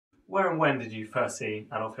Where and when did you first see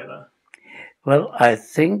Adolf Hitler? Well, I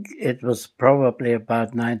think it was probably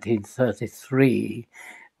about 1933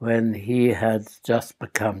 when he had just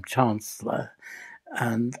become Chancellor,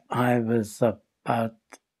 and I was about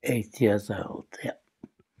 8 years old. Yeah.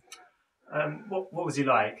 What was he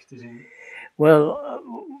like? Did you? Well,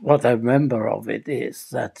 what I remember of it is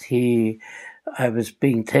that I was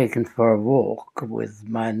being taken for a walk with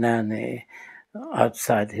my nanny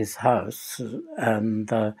outside his house, and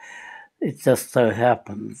it just so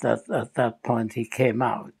happened that at that point he came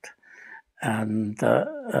out, and there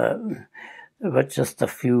were just a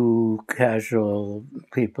few casual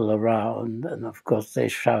people around, and of course they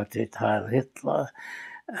shouted Heil Hitler,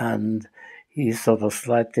 and he sort of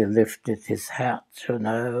slightly lifted his hat,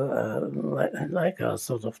 like a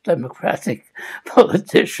sort of democratic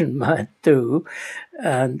politician might do,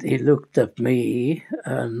 and he looked at me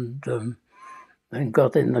and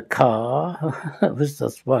got in the car. It was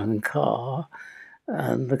just one car,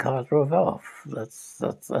 and the car drove off. I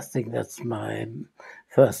think that's my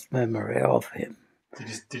first memory of him. Did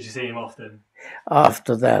you see him often?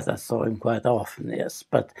 After that, I saw him quite often, yes.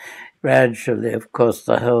 But gradually, of course,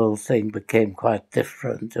 the whole thing became quite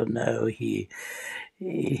different. He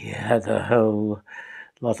had a whole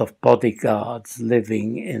lot of bodyguards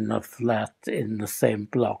living in a flat in the same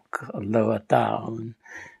block, lower down,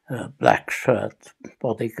 black shirt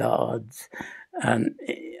bodyguards. And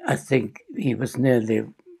I think he was nearly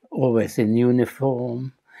always in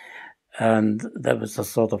uniform. And there was a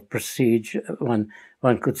sort of procedure. One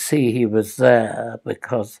could see he was there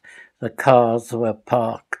because the cars were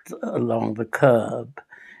parked along the curb.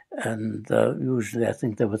 And usually I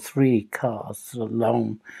think there were three cars, the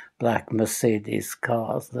long black Mercedes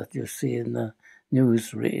cars that you see in the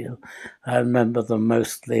newsreel. I remember them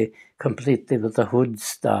mostly completely with the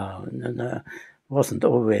hoods down, and it wasn't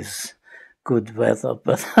always good weather,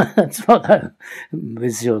 but that's what I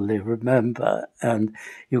visually remember. And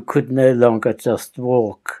you could no longer just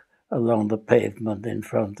walk along the pavement in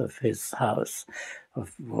front of his house,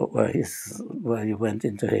 where you went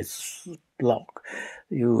into his block.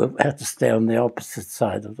 You had to stay on the opposite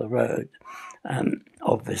side of the road. And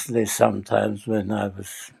obviously, sometimes when I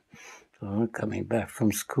was coming back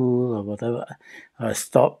from school or whatever, I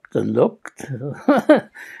stopped and looked.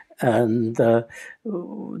 And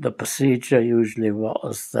the procedure usually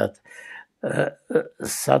was that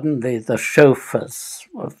suddenly the chauffeurs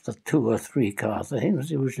of the two or three cars, I think it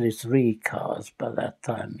was usually three cars by that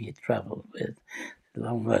time he travelled with,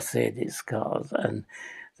 long Mercedes cars, and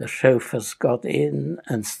the chauffeurs got in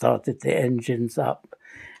and started the engines up.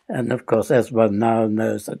 And of course, as one now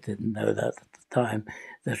knows, I didn't know that at the time,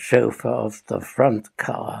 the chauffeur of the front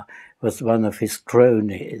car was one of his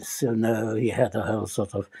cronies. He had a whole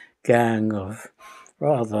sort of gang of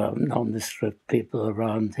rather nondescript people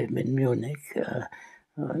around him in Munich,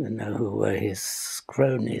 who were his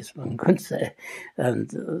cronies, one could say. And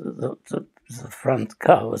the front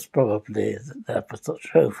car was probably, that was the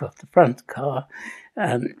chauffeur of the front car.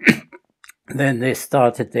 And then they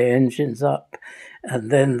started the engines up,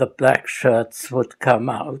 and then the black shirts would come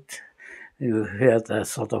out. You hear the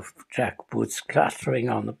sort of jackboots clattering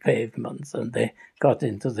on the pavements, and they got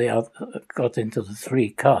into the three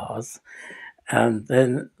cars, and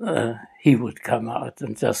then he would come out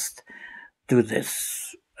and just do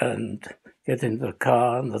this and get into the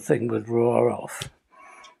car, and the thing would roar off.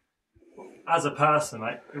 As a person,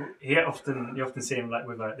 you often see him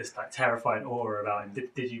with this terrifying aura about him.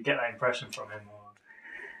 Did you get that impression from him?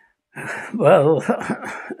 Well,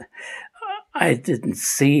 I didn't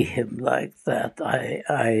see him like that.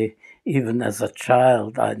 I even as a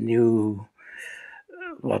child, I knew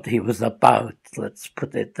what he was about. Let's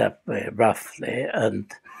put it that way, roughly,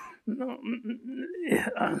 and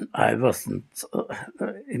I wasn't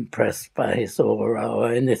impressed by his aura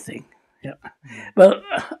or anything. Yeah. Well,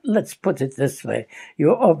 let's put it this way.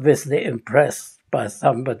 You're obviously impressed by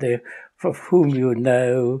somebody for whom you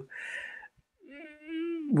know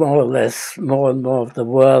more or less more and more of the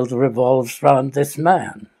world revolves around this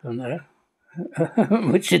man,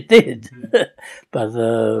 which it did. By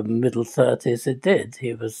the middle 30s, it did.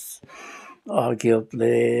 He was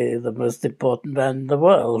arguably the most important man in the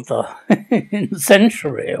world in the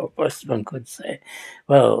century, of course, one could say.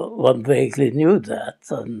 Well, one vaguely knew that,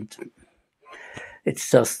 and it's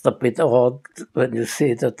just a bit odd when you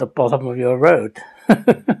see it at the bottom of your road.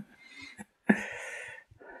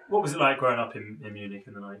 What was it like growing up in Munich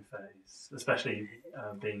in the 1930s, especially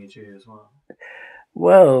being a Jew as well?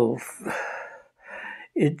 Well,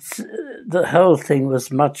 the whole thing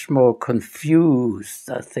was much more confused,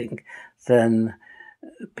 I think, than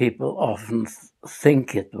people often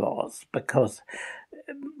think it was, because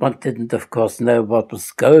one didn't, of course, know what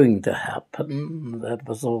was going to happen. That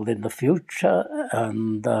was all in the future,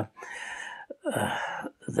 and that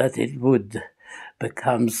it would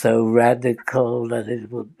become so radical, that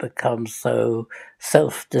it would become so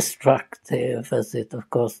self-destructive, as it, of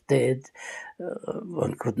course, did.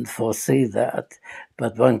 One couldn't foresee that,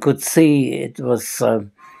 but one could see it was a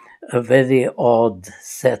very odd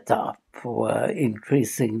setup where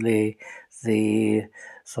increasingly the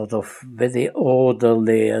sort of very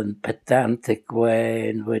orderly and pedantic way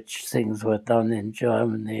in which things were done in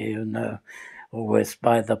Germany, always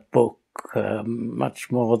by the book,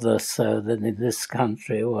 much more so than in this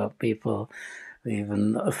country, where people,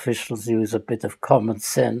 even officials, use a bit of common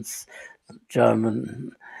sense.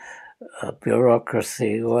 German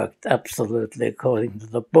bureaucracy worked absolutely according to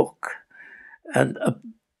the book. And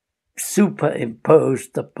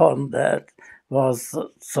superimposed upon that was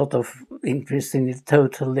sort of increasingly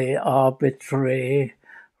totally arbitrary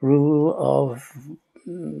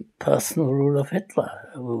personal rule of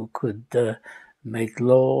Hitler, who could make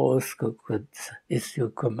laws, who could issue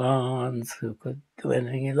commands, who could do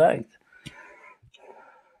anything he liked.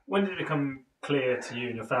 When did it become clear to you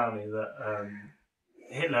and your family that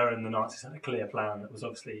Hitler and the Nazis had a clear plan that was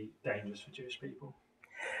obviously dangerous for Jewish people?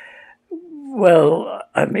 Well,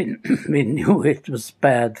 I mean, we knew it was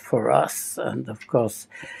bad for us, and of course,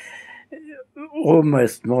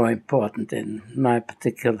 almost more important in my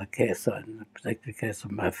particular case, or in the particular case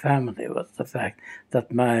of my family, was the fact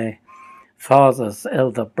that my father's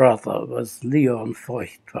elder brother was Leon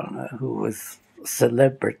Feuchtwanger, who was a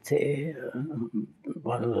celebrity,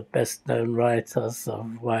 one of the best-known writers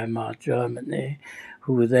of Weimar Germany,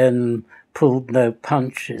 who then pulled no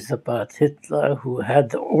punches about Hitler, who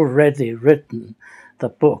had already written the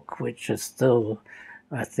book, which is still,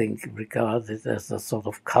 I think, regarded as a sort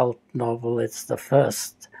of cult novel. It's the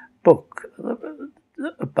first book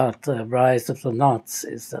about the rise of the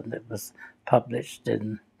Nazis, and it was published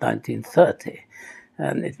in 1930.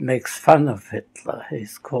 And it makes fun of Hitler.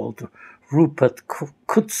 He's called Rupert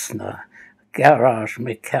Kutzner, garage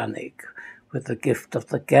mechanic with the gift of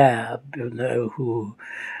the gab, who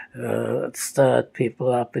stirred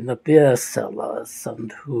people up in the beer cellars,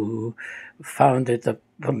 and who founded a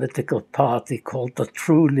political party called the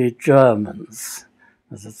Truly Germans,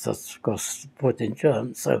 as it's of course put in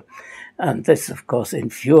German. And this, of course,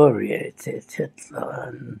 infuriated Hitler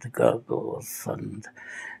and Goebbels, and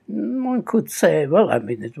one could say, well, I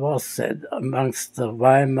mean, it was said amongst the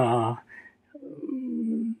Weimar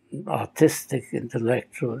artistic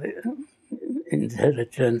intellectual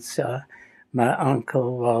intelligentsia, my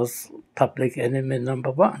uncle was public enemy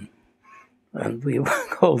number one. And we were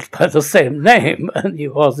called by the same name, and he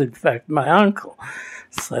was, in fact, my uncle.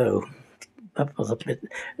 So that was a bit...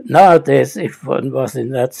 Nowadays, if one was in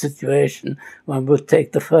that situation, one would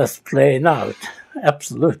take the first plane out.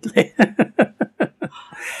 Absolutely.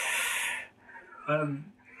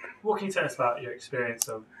 What can you tell us about your experience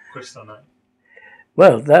of Kristallnacht?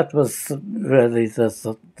 Well, that was really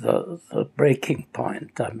the breaking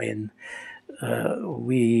point. I mean,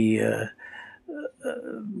 we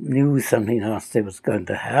knew something nasty was going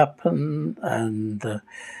to happen, and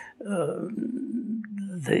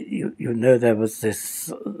there was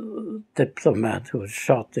this diplomat who was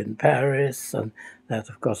shot in Paris, and that,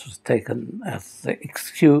 of course, was taken as the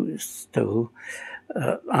excuse to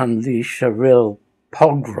unleash a real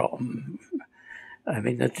pogrom. I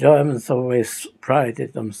mean, the Germans always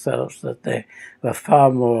prided themselves that they were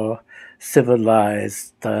far more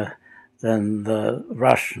civilized than the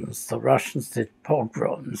Russians. The Russians did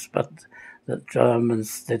pogroms, but the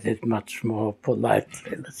Germans did it much more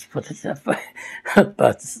politely, let's put it that way.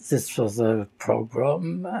 But this was a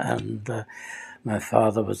pogrom, and my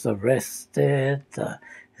father was arrested.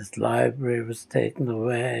 His library was taken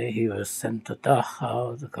away. He was sent to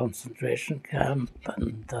Dachau, the concentration camp,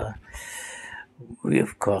 and we,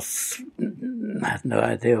 of course, had no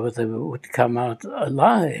idea whether we would come out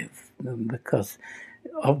alive, because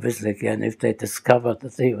obviously, again, if they discovered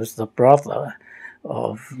that he was the brother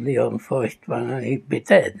of Leon Feuchtwanger, he'd be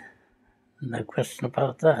dead. No question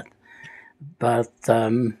about that. But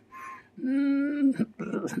the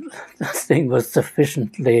thing was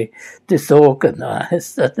sufficiently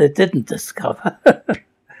disorganized that they didn't discover.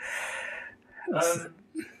 What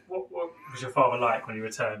was your father like when he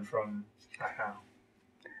returned from Dachau?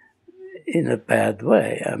 In a bad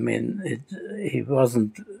way. I mean, he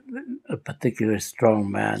wasn't a particularly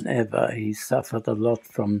strong man ever. He suffered a lot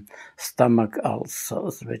from stomach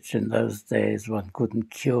ulcers, which in those days one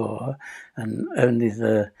couldn't cure, and only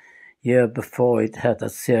the year before it had a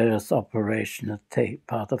serious operation.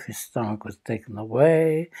 Part of his stomach was taken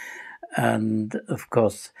away, And of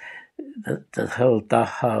course, the whole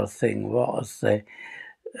Dachau thing was the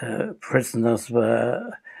prisoners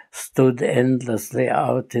were stood endlessly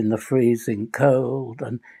out in the freezing cold,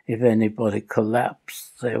 and if anybody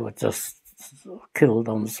collapsed, they were just killed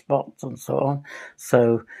on the spot and so on.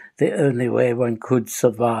 So the only way one could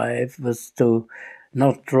survive was to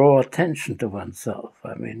not draw attention to oneself.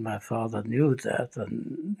 I mean, my father knew that,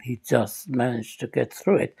 and he just managed to get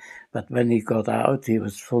through it. But when he got out, he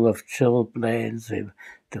was full of chilblains. He had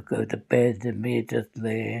to go to bed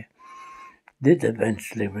immediately. Did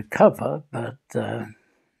eventually recover, but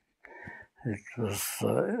it was,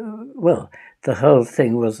 the whole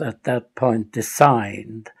thing was at that point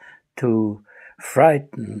designed to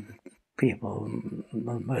frighten people,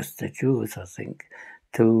 mostly Jews, I think,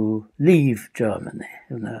 to leave Germany.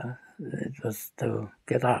 It was to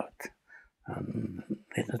get out, and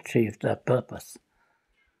it achieved that purpose.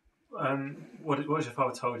 What has your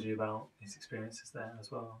father told you about his experiences there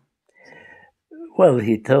as well? Well,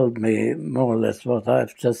 he told me more or less what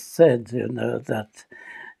I've just said, that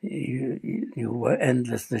you were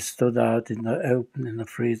endlessly stood out in the open in the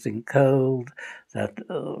freezing cold, that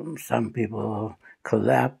some people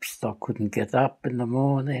collapsed or couldn't get up in the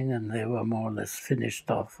morning, and they were more or less finished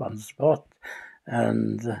off on the spot.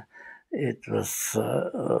 And it was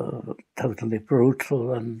a totally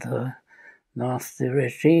brutal and nasty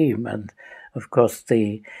regime. And of course,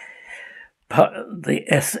 the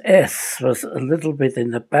SS was a little bit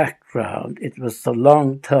in the background. It was the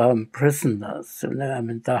long-term prisoners. I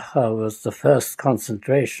mean, Dachau was the first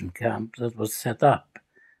concentration camp that was set up.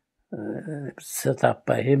 It was set up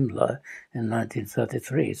by Himmler in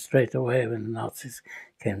 1933, straight away when the Nazis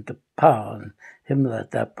came to power. And Himmler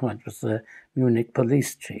at that point was the Munich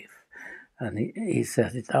police chief, and he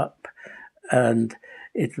set it up. And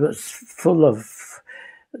it was full of,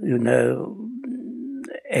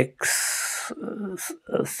 ex-Social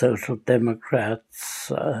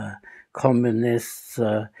Democrats, communists,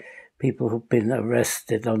 people who've been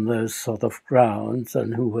arrested on those sort of grounds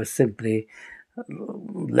and who were simply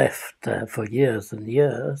left for years and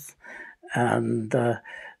years. And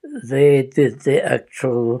they did the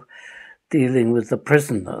actual dealing with the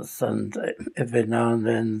prisoners, and every now and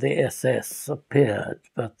then the SS appeared,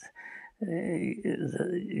 but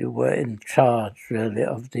you were in charge, really,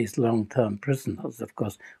 of these long-term prisoners, of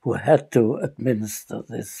course, who had to administer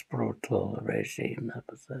this brutal regime.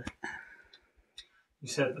 You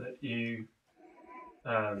said that you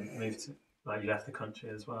moved to, you left the country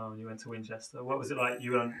as well, and you went to Winchester. What was it like?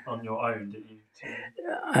 You were on your own, did you?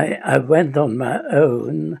 I went on my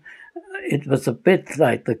own. It was a bit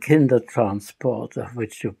like the Kindertransport, of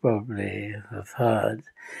which you probably have heard.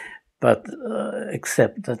 But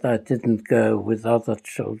except that I didn't go with other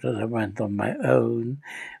children, I went on my own.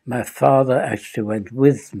 My father actually went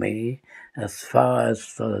with me as far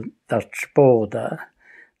as the Dutch border.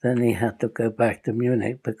 Then he had to go back to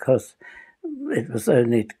Munich because it was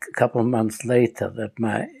only a couple of months later that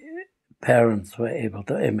my parents were able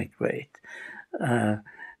to emigrate. And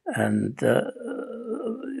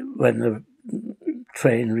when the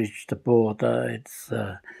train reached the border, it's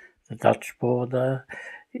the Dutch border,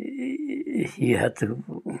 he had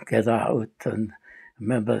to get out. And I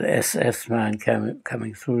remember the SS man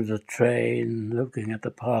coming through the train, looking at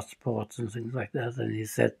the passports and things like that. And he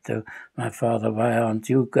said to my father, "Why aren't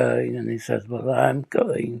you going?" And he said, "Well, I'm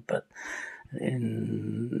going, but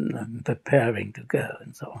I'm preparing to go,"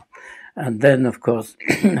 and so on. And then, of course,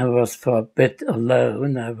 I was for a bit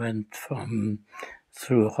alone. I went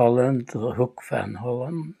through Holland to the Hook van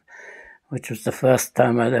Holland, which was the first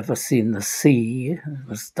time I'd ever seen the sea. It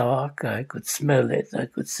was dark. I could smell it. I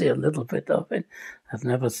could see a little bit of it. I'd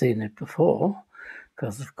never seen it before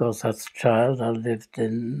because, of course, as a child, I lived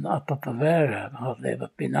in Upper Bavaria. I'd hardly ever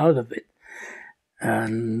been out of it.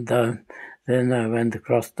 And then I went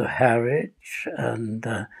across to Harwich, and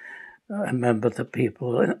I remember the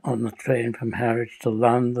people on the train from Harwich to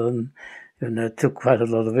London, took quite a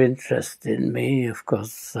lot of interest in me. Of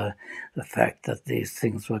course, the fact that these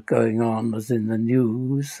things were going on was in the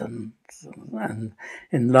news, and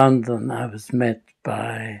in London I was met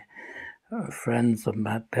by friends of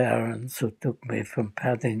my parents who took me from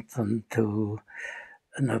Paddington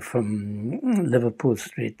from Liverpool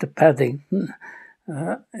Street to Paddington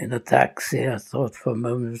in a taxi. I thought for a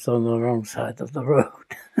moment it was on the wrong side of the road.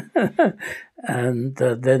 And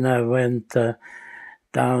then I went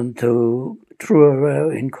down to Truro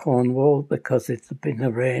in Cornwall because it had been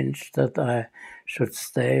arranged that I should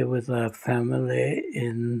stay with a family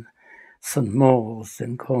in St. Mawes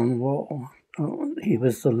in Cornwall. He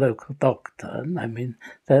was the local doctor, and I mean,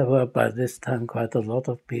 there were by this time quite a lot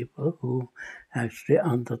of people who actually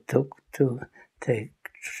undertook to take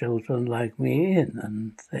children like me in,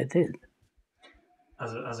 and they did.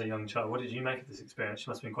 As a young child, what did you make of this experience?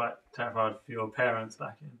 You must have been quite terrified for your parents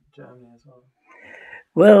back in Germany as well.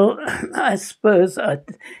 Well, I suppose I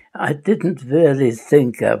didn't really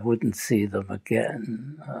think I wouldn't see them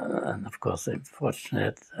again. And of course,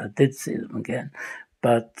 unfortunately, I did see them again.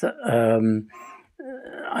 But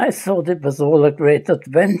I thought it was all a great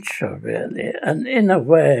adventure, really. And in a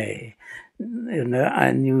way,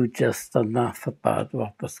 I knew just enough about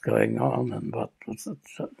what was going on and what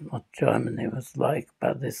Germany was like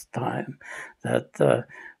by this time that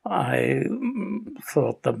I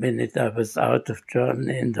thought the minute I was out of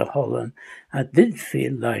Germany into Holland, I did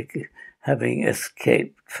feel like having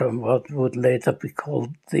escaped from what would later be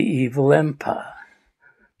called the evil empire.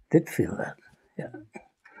 Did feel that, yeah.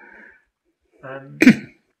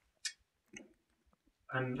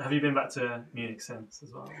 And have you been back to Munich since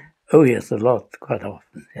as well? Oh yes, a lot, quite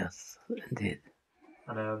often, yes, indeed.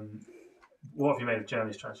 And what have you made of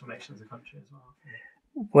Germany's transformation as a country as well?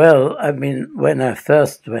 Well, I mean, when I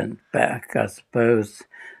first went back, I suppose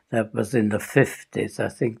that was in the 50s. I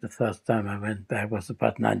think the first time I went back was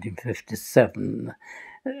about 1957.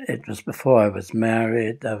 It was before I was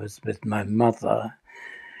married. I was with my mother.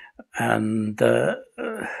 And,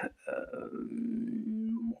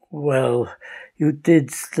 well, you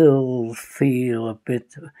did still feel a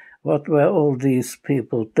bit, what were all these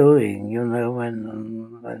people doing,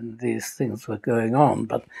 when these things were going on?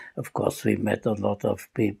 But of course, we met a lot of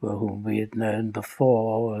people whom we had known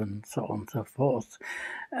before and so on and so forth.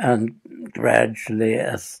 And gradually,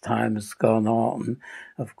 as time has gone on,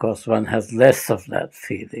 of course, one has less of that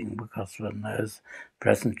feeling because one knows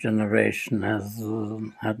present generation has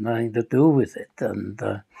had nothing to do with it. And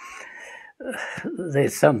they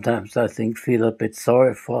sometimes, I think, feel a bit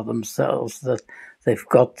sorry for themselves that they've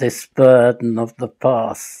got this burden of the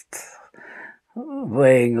past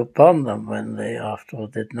weighing upon them when they, after all,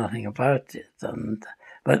 did nothing about it.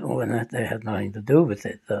 But when they had nothing to do with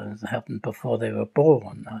it, it happened before they were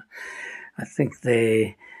born. I think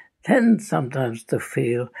they tend sometimes to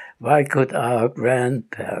feel, why could our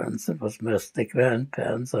grandparents, it was mostly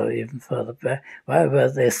grandparents or even further back, why were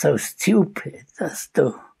they so stupid as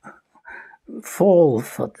to fall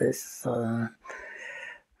for this?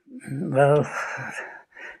 Well,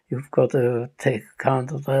 you've got to take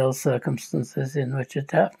account of the whole circumstances in which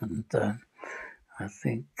it happened. I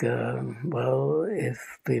think, well,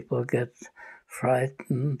 if people get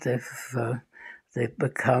frightened, if they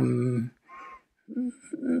become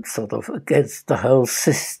sort of against the whole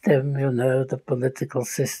system, the political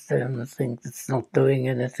system, think it's not doing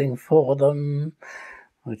anything for them,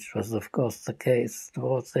 which was, of course, the case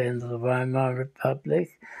towards the end of the Weimar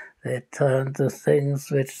Republic. They turned to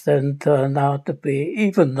things which then turned out to be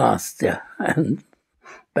even nastier and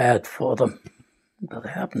bad for them. But it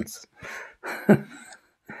happens. Thank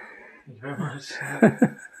you very much.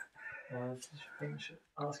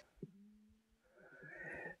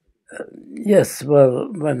 Yes,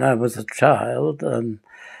 well, when I was a child,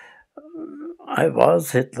 I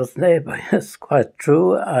was Hitler's neighbour. Yes, quite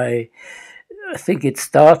true. I think it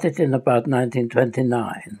started in about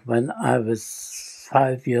 1929 when I was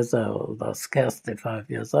 5 years old, or scarcely 5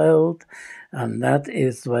 years old, and that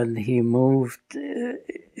is when he moved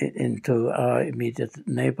into our immediate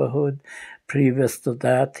neighborhood. Previous to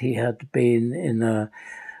that, he had been in a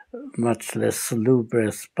much less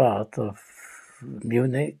salubrious part of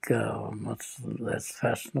Munich, a much less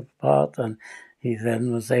fashionable part, and he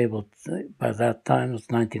then was able to, by that time it was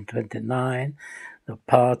 1929, the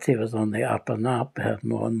party was on the up and up, had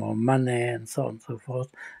more and more money and so on and so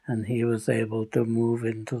forth, and he was able to move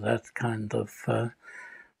into that kind of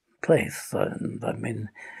place. And I mean,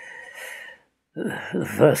 the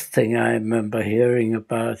first thing I remember hearing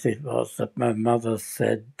about it was that my mother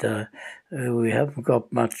said, we haven't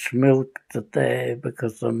got much milk today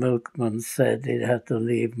because the milkman said he had to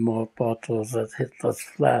leave more bottles at Hitler's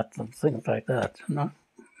flat and things like that,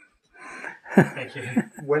 Thank you.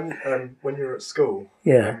 When you were at school,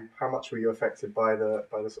 yeah. How much were you affected by the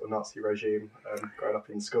sort of Nazi regime growing up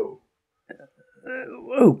in school?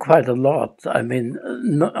 Oh, quite a lot. I mean,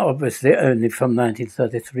 not obviously only from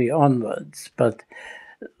 1933 onwards, but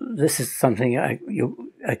this is something I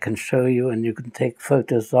can show you, and you can take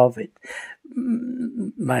photos of it.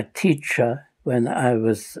 My teacher, when I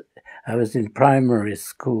was in primary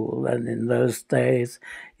school, and in those days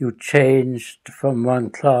you changed from one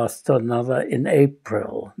class to another in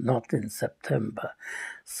April, not in September.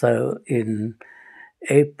 So in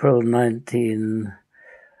April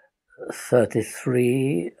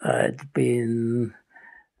 1933, I'd been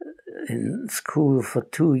in school for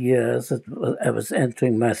 2 years. I was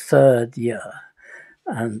entering my third year,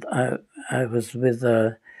 and I was with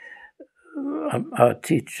our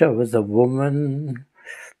teacher was a woman,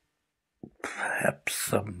 perhaps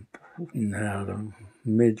some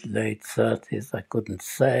mid-late 30s, I couldn't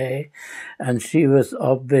say, and she was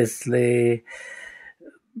obviously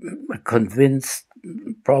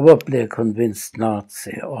probably a convinced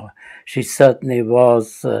Nazi, or she certainly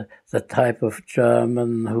was the type of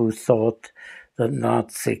German who thought that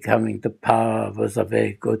Nazi coming to power was a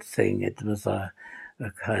very good thing. It was a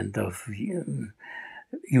kind of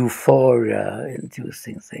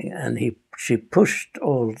euphoria-inducing thing, and she pushed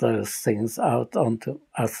all those things out onto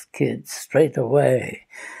us kids straight away.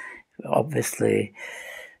 Obviously,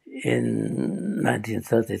 in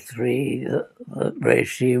 1933, the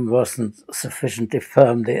regime wasn't sufficiently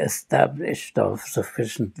firmly established or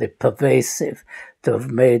sufficiently pervasive to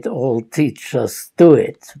have made all teachers do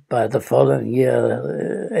it. By the following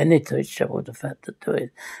year, any teacher would have had to do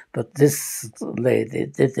it. But this lady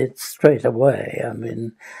did it straight away. I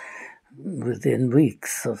mean, within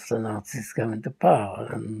weeks of the Nazis coming to power.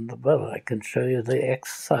 And, well, I can show you the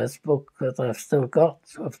exercise book that I've still got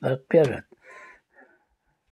of that period.